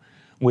yourself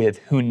with,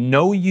 who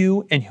know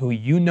you and who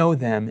you know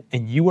them,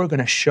 and you are going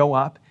to show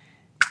up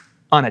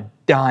on a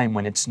dime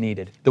when it's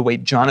needed, the way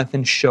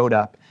Jonathan showed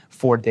up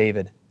for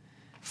David.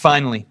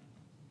 Finally,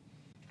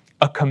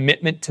 a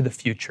commitment to the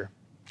future.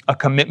 A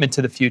commitment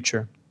to the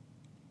future.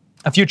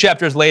 A few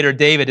chapters later,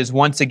 David is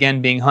once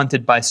again being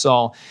hunted by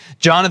Saul.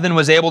 Jonathan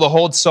was able to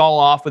hold Saul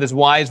off with his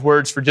wise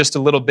words for just a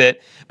little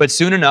bit, but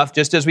soon enough,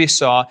 just as we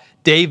saw,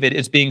 David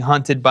is being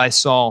hunted by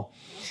Saul.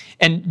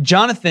 And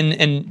Jonathan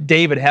and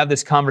David have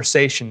this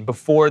conversation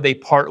before they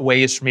part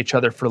ways from each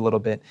other for a little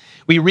bit.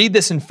 We read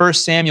this in 1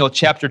 Samuel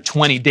chapter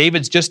 20.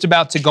 David's just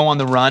about to go on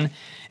the run,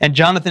 and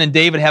Jonathan and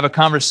David have a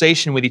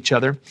conversation with each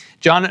other.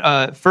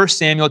 1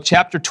 Samuel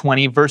chapter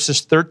 20,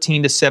 verses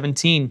 13 to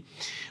 17.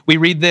 We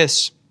read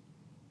this.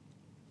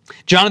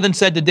 Jonathan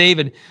said to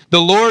David,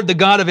 "The Lord, the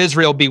God of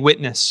Israel, be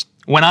witness.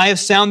 When I have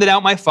sounded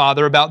out my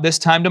father about this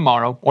time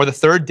tomorrow, or the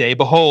third day,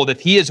 behold,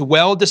 if he is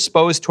well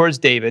disposed towards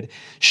David,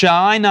 shall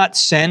I not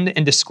send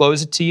and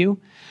disclose it to you?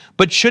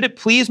 But should it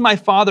please my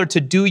father to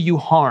do you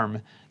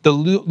harm, the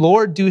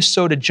Lord do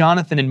so to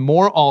Jonathan and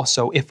more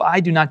also, if I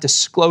do not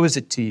disclose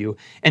it to you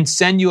and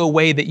send you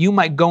away that you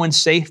might go in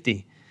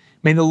safety.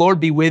 May the Lord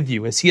be with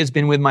you, as he has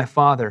been with my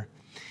father.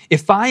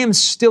 If I am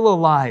still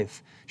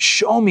alive,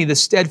 show me the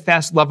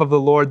steadfast love of the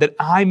Lord, that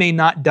I may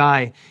not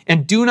die.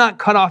 And do not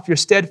cut off your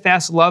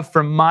steadfast love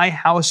from my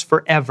house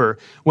forever,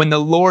 when the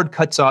Lord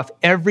cuts off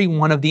every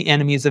one of the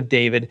enemies of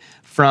David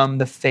from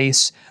the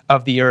face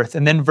of the earth."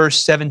 And then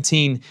verse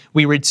 17,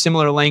 we read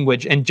similar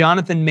language. "And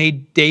Jonathan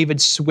made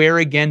David swear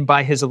again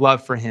by his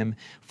love for him,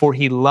 for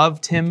he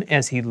loved him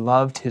as he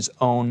loved his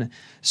own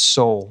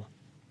soul."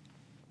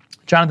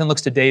 Jonathan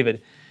looks to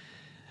David,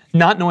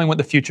 not knowing what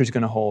the future is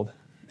going to hold.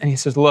 And he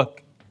says,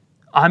 "Look,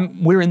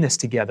 we're in this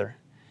together.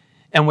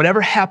 And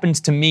whatever happens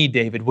to me,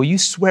 David, will you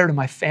swear to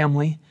my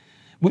family?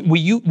 Will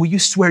you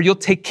swear you'll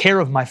take care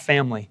of my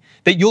family?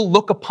 That you'll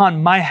look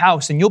upon my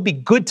house and you'll be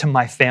good to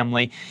my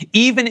family,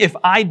 even if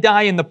I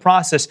die in the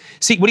process?"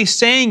 See, what he's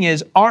saying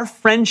is our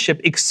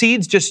friendship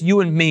exceeds just you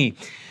and me.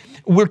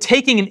 We're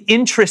taking an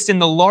interest in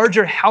the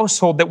larger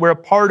household that we're a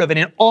part of and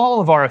in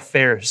all of our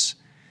affairs.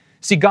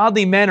 See,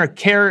 godly men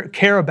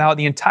care about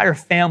the entire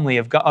family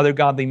of other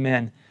godly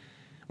men.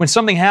 When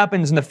something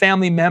happens in the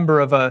family member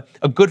of a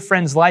good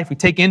friend's life, we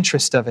take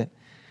interest of it.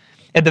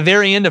 At the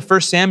very end of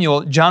 1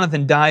 Samuel,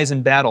 Jonathan dies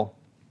in battle.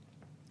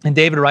 And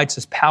David writes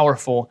this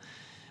powerful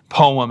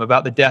poem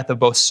about the death of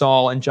both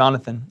Saul and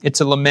Jonathan.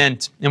 It's a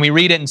lament. And we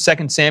read it in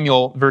 2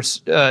 Samuel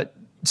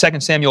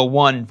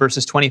 1,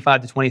 verses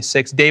 25 to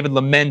 26. David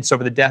laments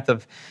over the death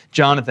of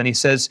Jonathan. He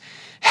says,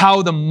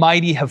 "How the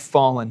mighty have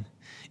fallen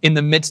in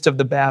the midst of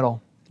the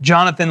battle.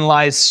 Jonathan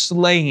lies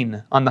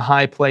slain on the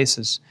high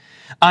places.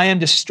 I am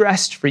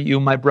distressed for you,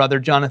 my brother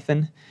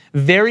Jonathan.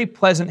 Very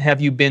pleasant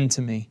have you been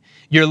to me.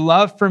 Your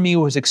love for me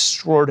was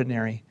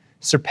extraordinary,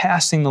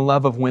 surpassing the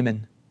love of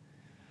women."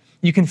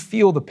 You can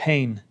feel the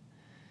pain.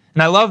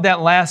 And I love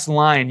that last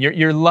line.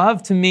 Your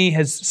love to me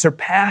has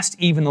surpassed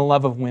even the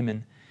love of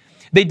women.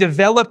 They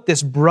developed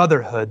this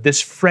brotherhood, this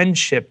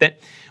friendship, that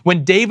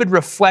when David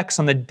reflects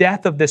on the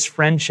death of this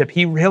friendship,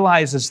 he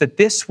realizes that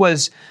this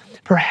was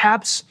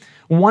perhaps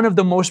one of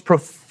the most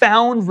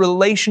profound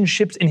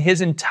relationships in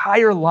his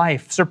entire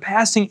life,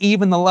 surpassing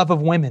even the love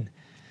of women.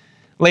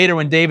 Later,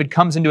 when David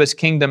comes into his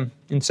kingdom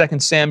in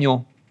 2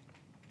 Samuel,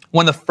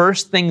 one of the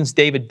first things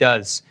David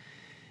does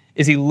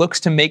is he looks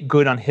to make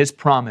good on his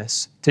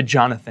promise to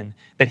Jonathan,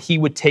 that he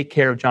would take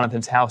care of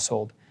Jonathan's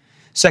household.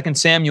 2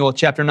 Samuel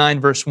chapter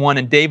 9, verse 1,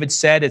 "And David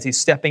said as he's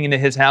stepping into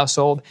his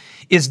household,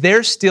 'Is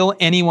there still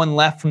anyone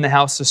left from the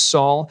house of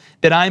Saul,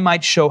 that I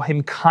might show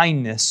him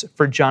kindness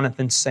for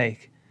Jonathan's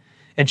sake?'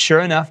 And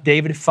sure enough,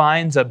 David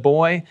finds a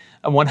boy,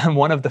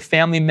 one of the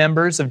family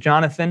members of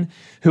Jonathan,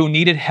 who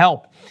needed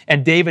help.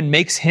 And David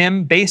makes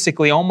him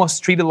basically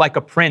almost treated like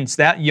a prince.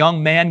 That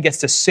young man gets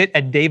to sit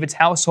at David's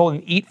household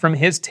and eat from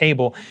his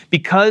table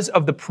because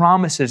of the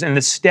promises and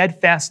the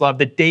steadfast love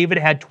that David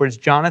had towards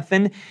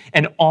Jonathan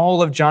and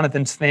all of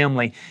Jonathan's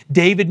family.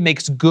 David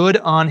makes good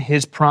on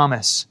his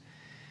promise.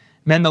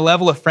 Men, the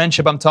level of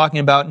friendship I'm talking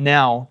about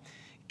now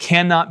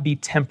cannot be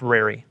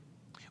temporary.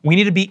 We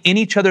need to be in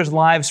each other's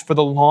lives for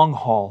the long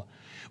haul.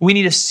 We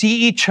need to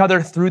see each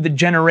other through the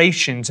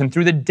generations and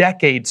through the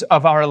decades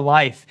of our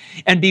life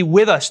and be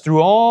with us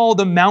through all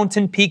the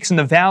mountain peaks and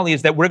the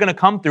valleys that we're going to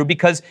come through,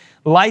 because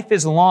life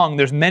is long.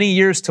 There's many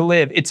years to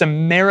live. It's a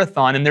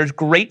marathon, and there's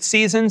great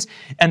seasons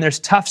and there's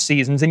tough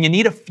seasons, and you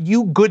need a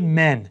few good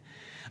men,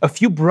 a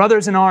few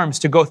brothers in arms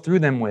to go through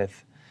them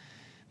with.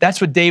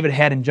 That's what David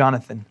had in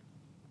Jonathan.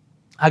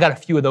 I got a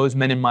few of those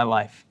men in my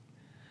life.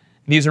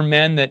 These are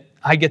men that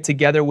I get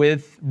together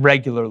with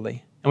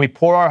regularly, and we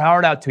pour our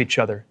heart out to each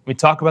other. We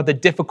talk about the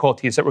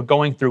difficulties that we're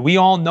going through. We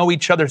all know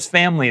each other's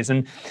families,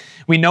 and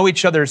we know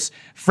each other's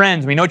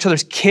friends. We know each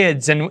other's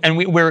kids, and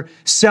we're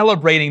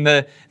celebrating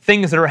the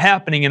things that are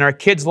happening in our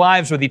kids'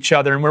 lives with each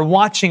other, and we're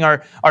watching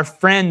our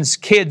friends'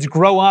 kids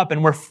grow up,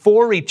 and we're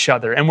for each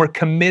other, and we're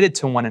committed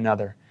to one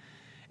another.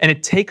 And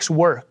it takes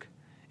work.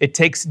 It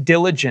takes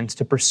diligence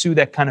to pursue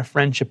that kind of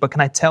friendship. But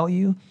can I tell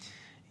you,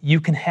 You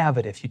can have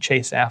it if you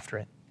chase after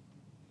it.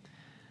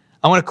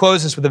 I want to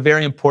close this with a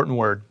very important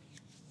word.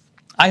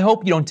 I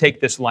hope you don't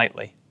take this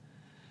lightly.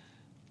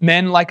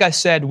 Men, like I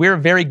said, we're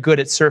very good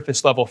at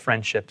surface level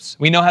friendships.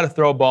 We know how to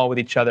throw a ball with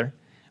each other.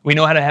 We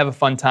know how to have a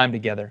fun time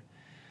together.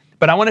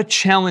 But I want to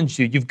challenge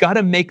you. You've got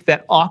to make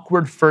that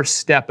awkward first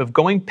step of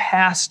going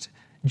past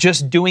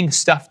just doing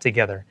stuff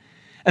together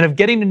and of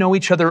getting to know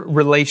each other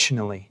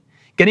relationally,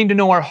 getting to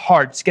know our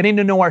hearts, getting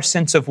to know our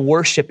sense of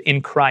worship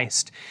in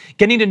Christ,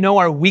 getting to know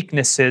our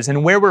weaknesses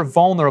and where we're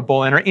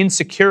vulnerable and our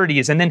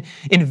insecurities, and then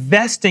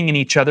investing in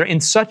each other in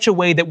such a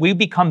way that we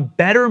become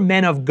better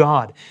men of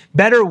God,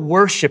 better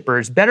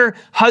worshipers, better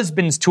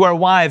husbands to our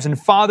wives and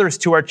fathers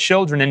to our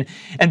children,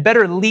 and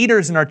better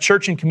leaders in our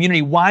church and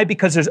community. Why?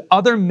 Because there's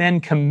other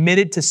men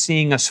committed to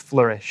seeing us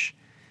flourish.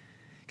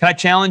 Can I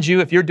challenge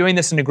you, if you're doing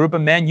this in a group of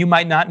men, you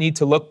might not need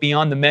to look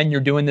beyond the men you're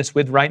doing this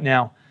with right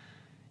now.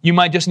 You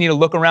might just need to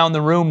look around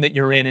the room that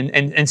you're in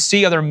and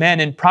see other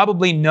men and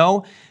probably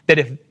know that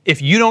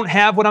if you don't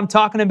have what I'm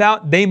talking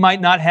about, they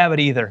might not have it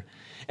either.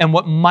 And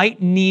what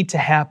might need to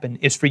happen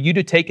is for you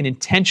to take an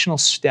intentional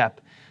step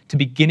to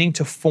beginning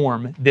to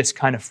form this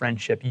kind of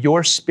friendship.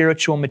 Your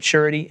spiritual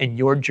maturity and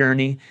your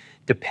journey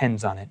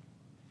depends on it.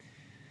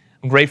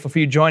 I'm grateful for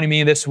you joining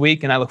me this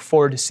week, and I look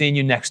forward to seeing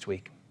you next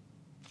week.